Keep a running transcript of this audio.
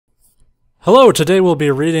Hello, today we'll be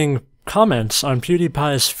reading comments on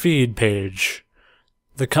PewDiePie's feed page.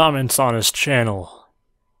 The comments on his channel.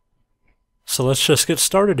 So let's just get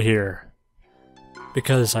started here,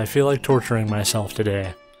 because I feel like torturing myself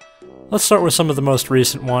today. Let's start with some of the most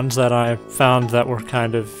recent ones that I found that were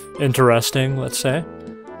kind of interesting, let's say.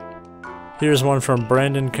 Here's one from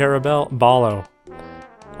Brandon Carabello.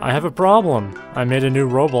 I have a problem. I made a new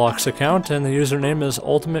Roblox account and the username is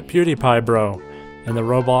Ultimate PewDiePie Bro, and the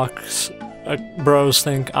Roblox bros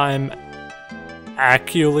think I'm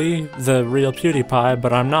actually the real PewDiePie,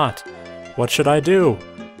 but I'm not. What should I do?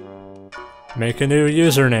 Make a new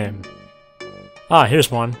username. Ah, here's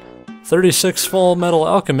one. 36 Full Metal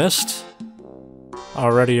Alchemist.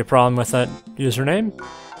 Already a problem with that username.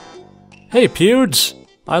 Hey Pewds!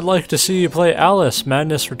 I'd like to see you play Alice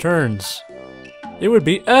Madness Returns. It would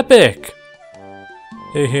be epic!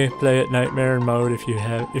 Hey, play it Nightmare mode if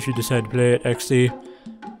you decide to play it XD.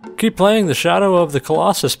 Keep playing the Shadow of the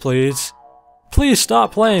Colossus, please. Please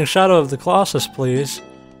stop playing Shadow of the Colossus, please.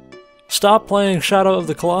 Stop playing Shadow of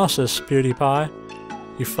the Colossus, PewDiePie.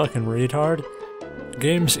 You fucking retard.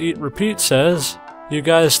 Games Eat Repeat says, you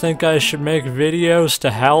guys think I should make videos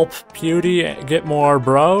to help Pewdie get more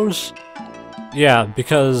bros? Yeah,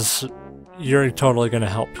 because you're totally gonna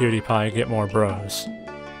help PewDiePie get more bros.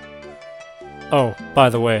 Oh, by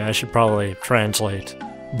the way, I should probably translate.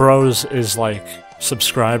 Bros is like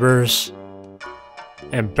subscribers,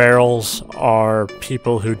 and barrels are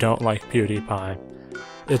people who don't like PewDiePie.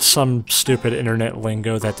 It's some stupid internet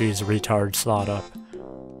lingo that these retards thought up.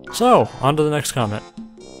 So, on to the next comment.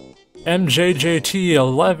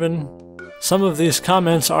 MJJT11. Some of these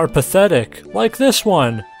comments are pathetic, like this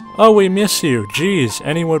one. Oh, we miss you. Geez,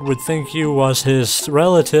 anyone would think you was his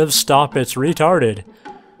relative. Stop, it's retarded.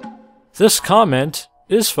 This comment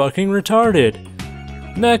is fucking retarded.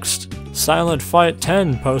 Next, Silent Fight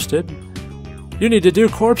 10 posted, you need to do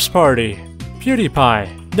Corpse Party.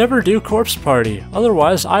 PewDiePie, never do Corpse Party,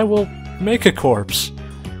 otherwise I will make a corpse.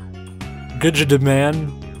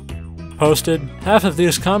 Gudgedeman posted, half of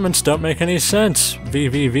these comments don't make any sense.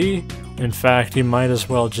 VVV. In fact, you might as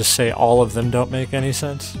well just say all of them don't make any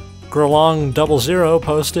sense. Grolong00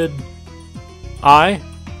 posted, I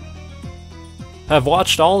have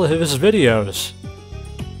watched all of his videos.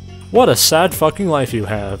 What a sad fucking life you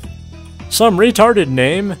have. Some retarded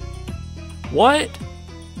name? What?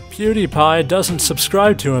 PewDiePie doesn't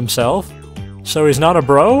subscribe to himself, so he's not a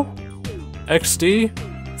bro? XD?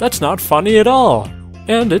 That's not funny at all.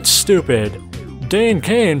 And it's stupid. Dane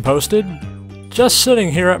Kane posted, just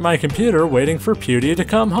sitting here at my computer waiting for Pewdie to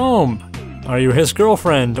come home. Are you his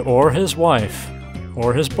girlfriend, or his wife,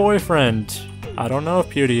 or his boyfriend? I don't know if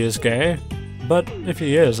Pewdie is gay, but if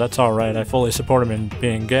he is, that's alright. I fully support him in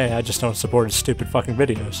being gay, I just don't support his stupid fucking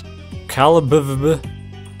videos. Calibv.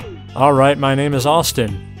 Alright, my name is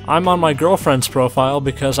Austin. I'm on my girlfriend's profile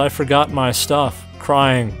because I forgot my stuff.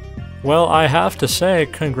 Crying. Well, I have to say,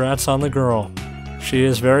 congrats on the girl. She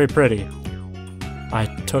is very pretty. I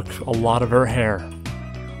took a lot of her hair.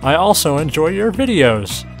 I also enjoy your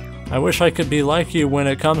videos. I wish I could be like you when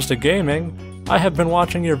it comes to gaming. I have been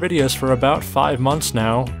watching your videos for about 5 months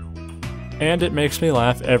now, and it makes me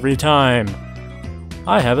laugh every time.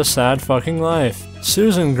 I have a sad fucking life.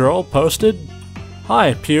 Susan Girl posted,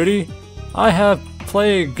 hi Pewdie, I have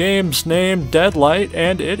played games named Deadlight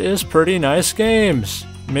and it is pretty nice games.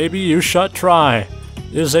 Maybe you should try.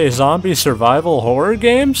 Is a zombie survival horror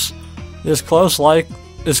games? Is close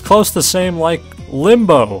the same like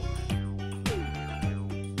Limbo.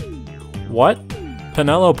 What?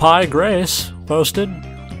 Penelope Grace posted,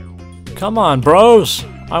 come on bros,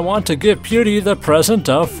 I want to give Pewdie the present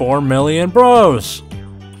of 4 million bros.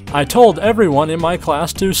 I told everyone in my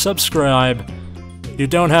class to subscribe. You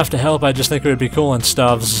don't have to help, I just think it would be cool and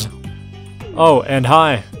stuffs. Oh, and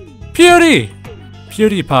hi. Pewdie!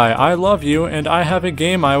 PewDiePie, I love you and I have a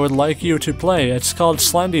game I would like you to play. It's called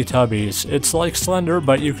Slendytubbies. It's like Slender,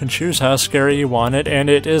 but you can choose how scary you want it, and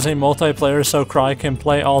it is a multiplayer so Cry can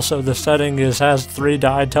play. Also, the setting has 3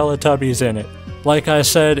 dyed Teletubbies in it. Like I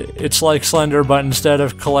said, it's like Slender, but instead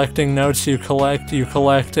of collecting notes you collect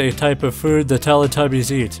a type of food the Teletubbies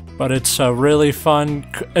eat. But it's a really fun,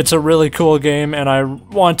 it's a really cool game, and I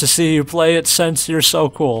want to see you play it since you're so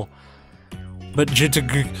cool. But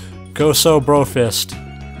go so brofist.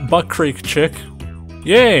 Buck Creek Chick.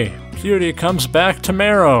 Yay! Pewdie comes back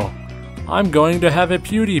tomorrow. I'm going to have a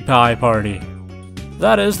PewDiePie party.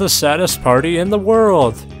 That is the saddest party in the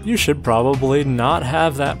world. You should probably not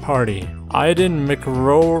have that party. Aiden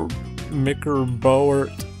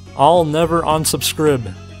Mickerboert. I'll never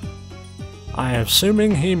unsubscribe. I am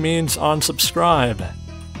assuming he means unsubscribe.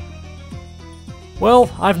 Well,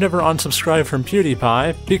 I've never unsubscribed from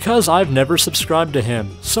PewDiePie because I've never subscribed to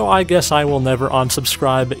him, so I guess I will never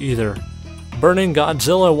unsubscribe either. Burning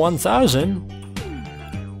Godzilla 1000.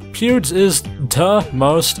 Pewds is the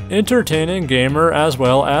most entertaining gamer as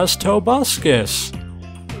well as Tobuscus.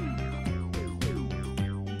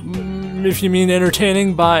 If you mean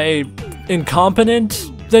entertaining by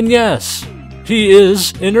incompetent, then yes, he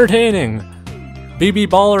is entertaining.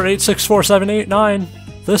 BBBaller864789.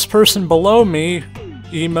 This person below me,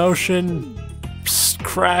 emotion,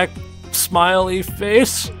 crack, smiley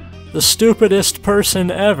face, the stupidest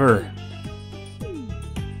person ever.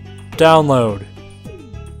 Download.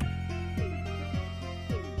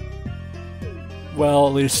 Well,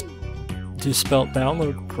 at least he spelled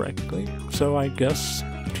download correctly, so I guess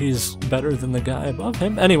he's better than the guy above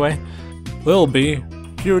him. Anyway, Lil B,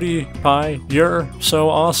 PewDiePie, you're so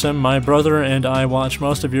awesome. My brother and I watch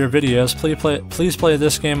most of your videos. Please play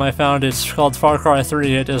this game I found. It's called Far Cry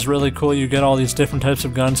 3. It is really cool. You get all these different types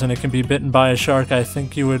of guns and it can be bitten by a shark. I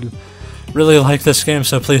think you would really like this game,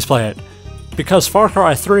 so please play it. Because Far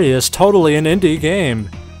Cry 3 is totally an indie game.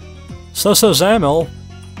 Soso Zamil,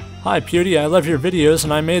 hi Pewdie, I love your videos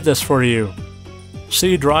and I made this for you.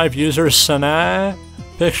 C Drive user Sana,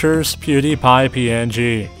 pictures PewDiePie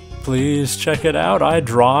PNG. Please check it out, I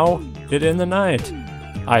draw it in the night.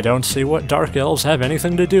 I don't see what Dark Elves have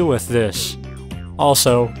anything to do with this.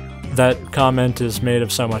 Also, that comment is made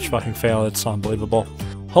of so much fucking fail, it's unbelievable.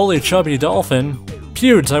 Holy Chubby Dolphin.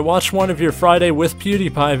 Pewds, I watched one of your Friday with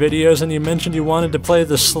PewDiePie videos and you mentioned you wanted to play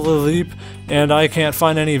the Sleep, and I can't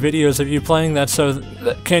find any videos of you playing that, so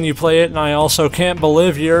can you play it? And I also can't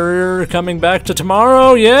believe you're coming back to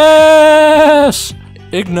tomorrow. Yes!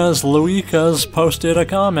 Ignas Luicas posted a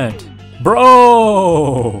comment.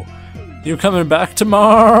 Bro! You coming back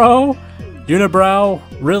tomorrow? Unibrow,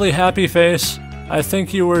 really happy face. I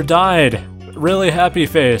think you were died. Really happy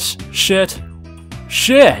face. Shit.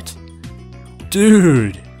 Shit!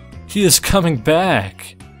 Dude, he is coming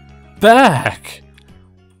back. Back!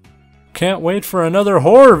 Can't wait for another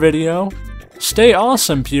horror video. Stay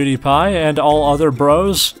awesome, PewDiePie, and all other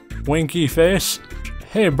bros. Winky face.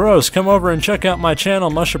 Hey bros, come over and check out my channel,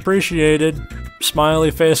 much appreciated.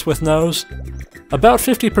 Smiley face with nose. About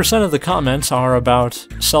 50% of the comments are about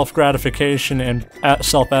self-gratification and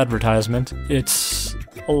self-advertisement. It's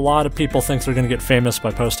a lot of people think they're gonna get famous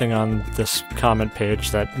by posting on this comment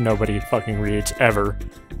page that nobody fucking reads ever,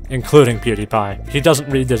 including PewDiePie. He doesn't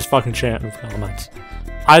read this fucking channel comments.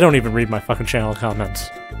 I don't even read my fucking channel comments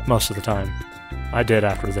most of the time. I did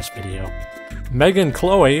after this video. Megan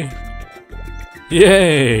Chloe.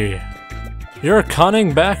 Yay! You're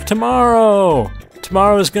coming back tomorrow!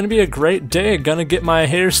 Tomorrow is gonna be a great day. Gonna get my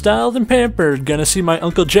hair styled and pampered. Gonna see my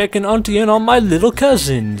Uncle Jack and Auntie and all my little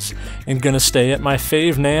cousins. And gonna stay at my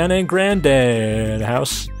fave nan and granddad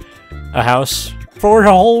house. A house for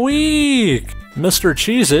a whole week! Mr.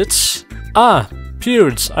 Cheez-Its. Ah,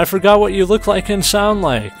 Pewds, I forgot what you look like and sound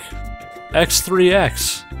like.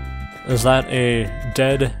 X3X. Is that a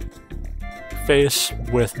dead face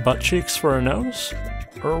with butt cheeks for a nose?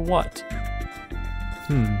 Or what?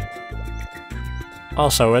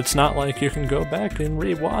 Also, it's not like you can go back and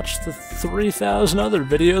rewatch the 3,000 other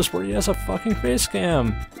videos where he has a fucking face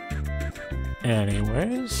cam.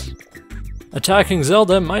 Anyways, Attacking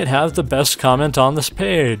Zelda might have the best comment on this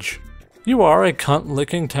page. You are a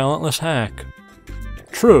cunt-licking talentless hack.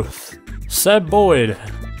 Truth. Seb Boyd.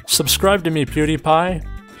 Subscribe to me, PewDiePie.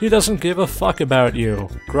 He doesn't give a fuck about you.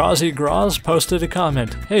 Grozzy Groz posted a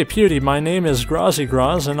comment. Hey Pewdie, my name is Grozzy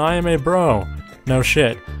Groz and I am a bro. No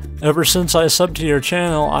shit. Ever since I subbed to your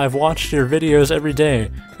channel, I've watched your videos every day.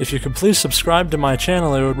 If you could please subscribe to my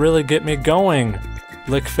channel, it would really get me going.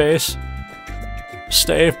 Lick face.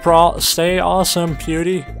 Stay awesome,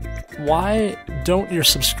 Pewdie. Why don't your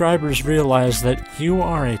subscribers realize that you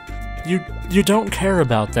are you don't care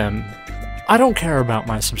about them? I don't care about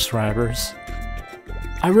my subscribers.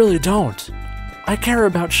 I really don't. I care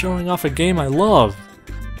about showing off a game I love.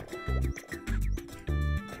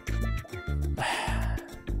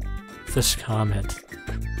 This comment.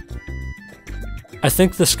 I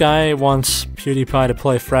think this guy wants PewDiePie to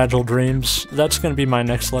play Fragile Dreams. That's gonna be my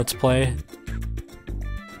next Let's Play.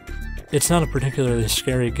 It's not a particularly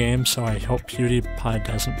scary game, so I hope PewDiePie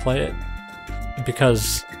doesn't play it.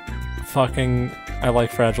 Because fucking I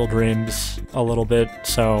like Fragile Dreams a little bit,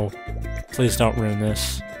 so please don't ruin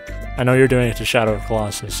this. I know you're doing it to Shadow of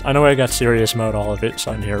Colossus. I know I got serious mode all of it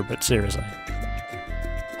on here, but seriously.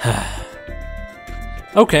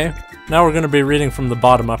 Okay, now we're gonna be reading from the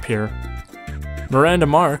bottom up here. Miranda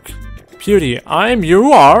Mark. Pewdie,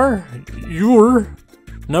 your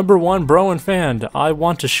 #1 bro and fan. I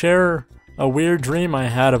want to share A weird dream I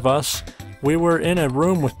had of us. We were in a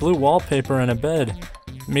room with blue wallpaper and a bed.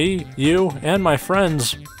 Me, you, and my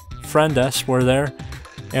friendess were there,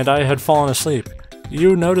 and I had fallen asleep.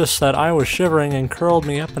 You noticed that I was shivering and curled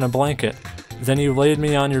me up in a blanket. Then you laid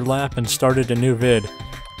me on your lap and started a new vid.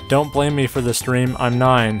 Don't blame me for this dream, I'm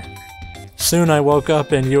 9. Soon I woke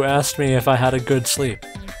up and you asked me if I had a good sleep.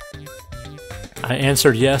 I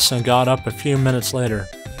answered yes and got up a few minutes later.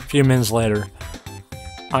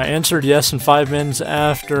 I answered yes, and 5 minutes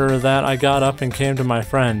after that I got up and came to my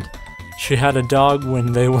friend. She had a dog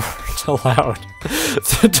when they weren't allowed.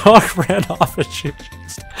 The dog ran off and she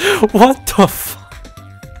just... What the fuck?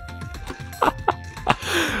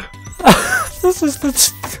 This is the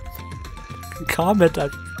comment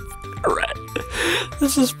I've read.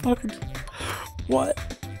 This is fucking... What?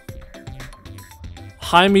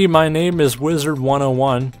 Hi me, my name is Wizard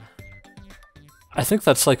 101. I think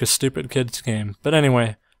that's like a stupid kid's game. But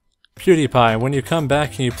anyway, PewDiePie, when you come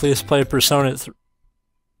back, can you please play Persona 3?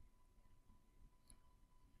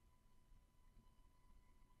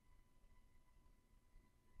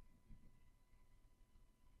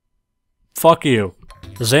 Fuck you.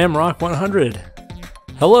 Zamrock100.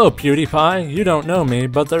 Hello, PewDiePie. You don't know me,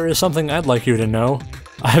 but there is something I'd like you to know.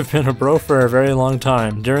 I've been a bro for a very long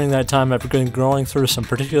time. During that time, I've been going through some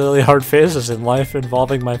particularly hard phases in life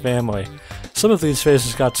involving my family. Some of these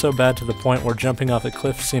phases got so bad to the point where jumping off a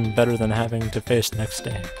cliff seemed better than having to face the next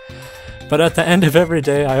day. But at the end of every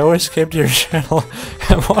day, I always came to your channel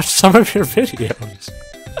and watched some of your videos.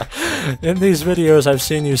 In these videos, I've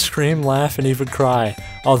seen you scream, laugh, and even cry.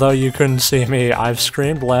 Although you couldn't see me, I've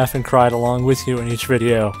screamed, laughed, and cried along with you in each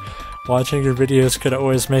video. Watching your videos could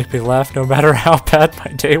always make me laugh no matter how bad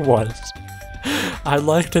my day was. I'd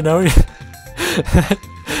like to know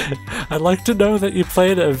that you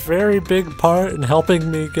played a very big part in helping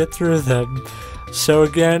me get through them. So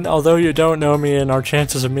again, although you don't know me and our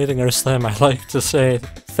chances of meeting are slim, I'd like to say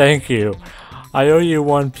thank you. I owe you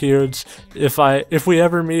one, Pewds. If we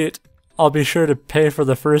ever meet, I'll be sure to pay for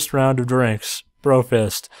the first round of drinks.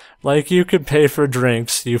 Brofist. Like you could pay for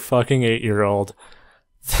drinks, you fucking 8-year-old.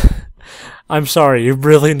 I'm sorry, you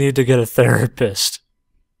really need to get a therapist.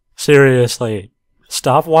 Seriously.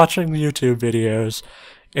 Stop watching YouTube videos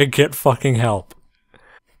and get fucking help.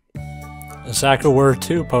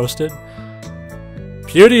 Zakaware2 posted,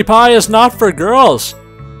 PewDiePie is not for girls!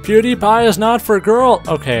 PewDiePie is not for girl-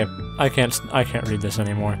 Okay, I can't read this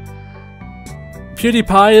anymore.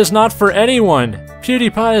 PewDiePie is not for anyone!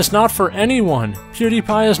 PewDiePie is not for anyone!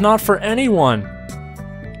 PewDiePie is not for anyone!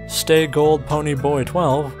 Stay Gold Pony Boy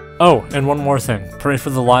 12. Oh, and one more thing. Pray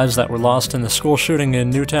for the lives that were lost in the school shooting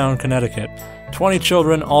in Newtown, Connecticut. 20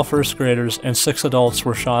 children, all first graders, and 6 adults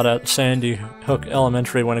were shot at Sandy Hook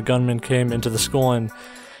Elementary when a gunman came into the school, and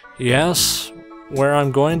yes, where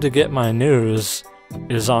I'm going to get my news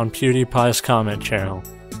is on PewDiePie's comment channel.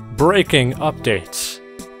 Breaking updates.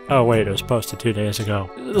 Oh wait, it was posted 2 days ago.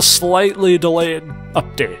 Slightly delayed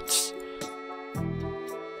updates.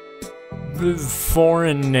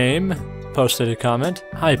 Foreign name posted a comment.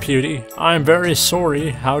 Hi Pewdie, I'm very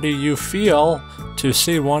sorry. How do you feel to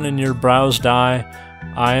see one in your brows die?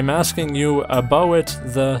 I am asking you about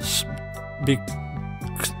the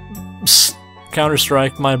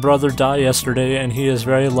Counter-Strike. My brother died yesterday and he is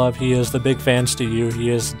very loved. He is the big fans to you. He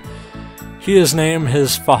is named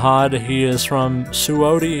his Fahad. He is from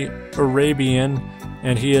Saudi Arabian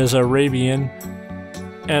and he is Arabian.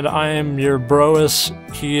 And I am your broas.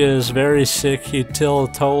 He is very sick. He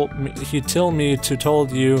told me to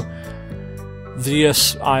told you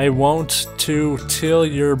this. I won't to tell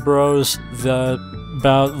your bros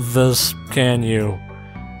about this. Can you?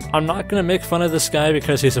 I'm not gonna make fun of this guy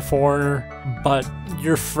because he's a foreigner, but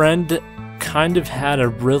your friend kind of had a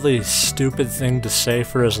really stupid thing to say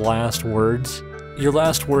for his last words. Your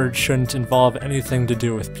last words shouldn't involve anything to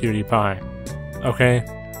do with PewDiePie. Okay?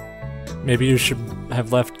 Maybe you should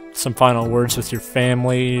have left some final words with your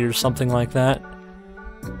family or something like that.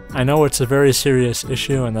 I know it's a very serious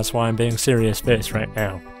issue and that's why I'm being serious-faced right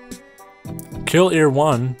now. Kill Ear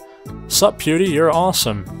 1. Sup Pewdie, you're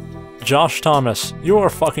awesome. Josh Thomas, you are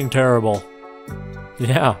fucking terrible.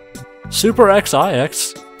 Yeah. Super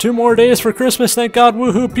XIX. 2 more days for Christmas, thank God.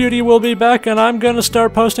 Woohoo, Pewdie will be back and I'm gonna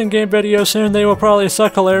start posting game videos soon. They will probably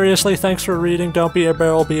suck hilariously. Thanks for reading. Don't be a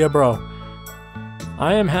barrel, be a bro.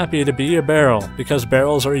 I am happy to be a barrel, because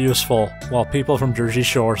barrels are useful, while people from Jersey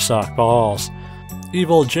Shore suck balls.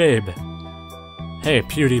 Evil Jabe. Hey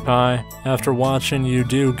PewDiePie, after watching you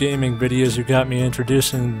do gaming videos you got me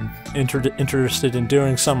interested in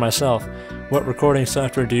doing some myself. What recording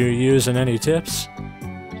software do you use and any tips?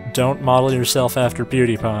 Don't model yourself after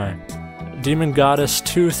PewDiePie. Demon Goddess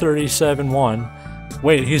 2371.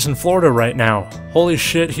 Wait, he's in Florida right now. Holy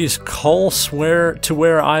shit, he's close to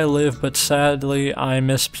where I live, but sadly I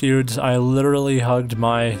miss Pewds. I literally hugged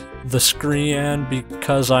the screen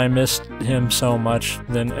because I missed him so much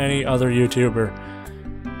than any other YouTuber.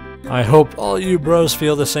 I hope all you bros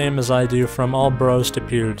feel the same as I do, from all bros to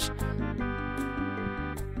Pewds.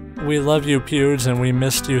 We love you, Pewds, and we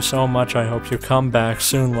missed you so much. I hope you come back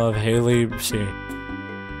soon, love, Haley C.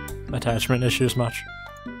 Attachment issues much?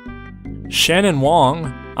 Shannon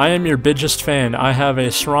Wong, I am your biggest fan. I have a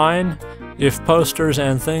shrine, if posters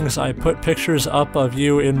and things. I put pictures up of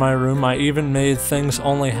you in my room. I even made things.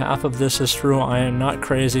 Only half of this is true. I am not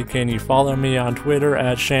crazy. Can you follow me on Twitter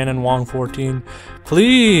at ShannonWong14?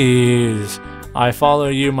 Please! I follow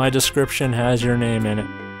you. My description has your name in it.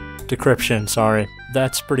 Decryption, sorry.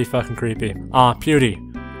 That's pretty fucking creepy. Ah, Pewdie.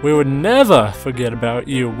 We would never forget about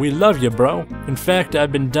you. We love you, bro. In fact,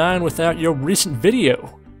 I've been dying without your recent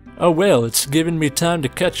video. Oh well, it's given me time to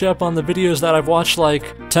catch up on the videos that I've watched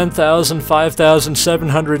like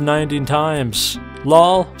 10,005,790 times.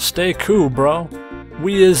 Lol, stay cool, bro.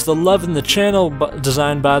 We is the love in the channel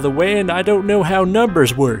design, by the way, and I don't know how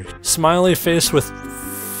numbers work. Smiley face with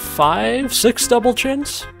 6 double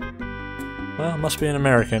chins? Well, must be an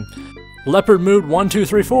American. Leopard mood 1, 2,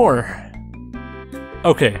 3, 4.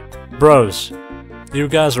 Okay, bros. You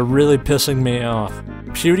guys are really pissing me off.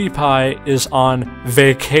 PewDiePie is on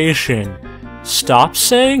vacation. Stop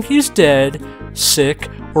saying he's dead, sick,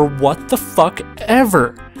 or what the fuck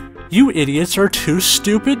ever. You idiots are too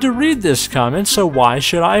stupid to read this comment, so why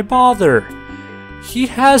should I bother? He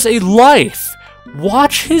has a life.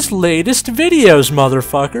 Watch his latest videos,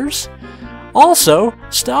 motherfuckers. Also,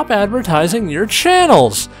 stop advertising your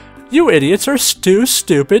channels. You idiots are too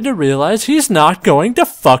stupid to realize he's not going to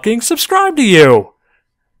fucking subscribe to you.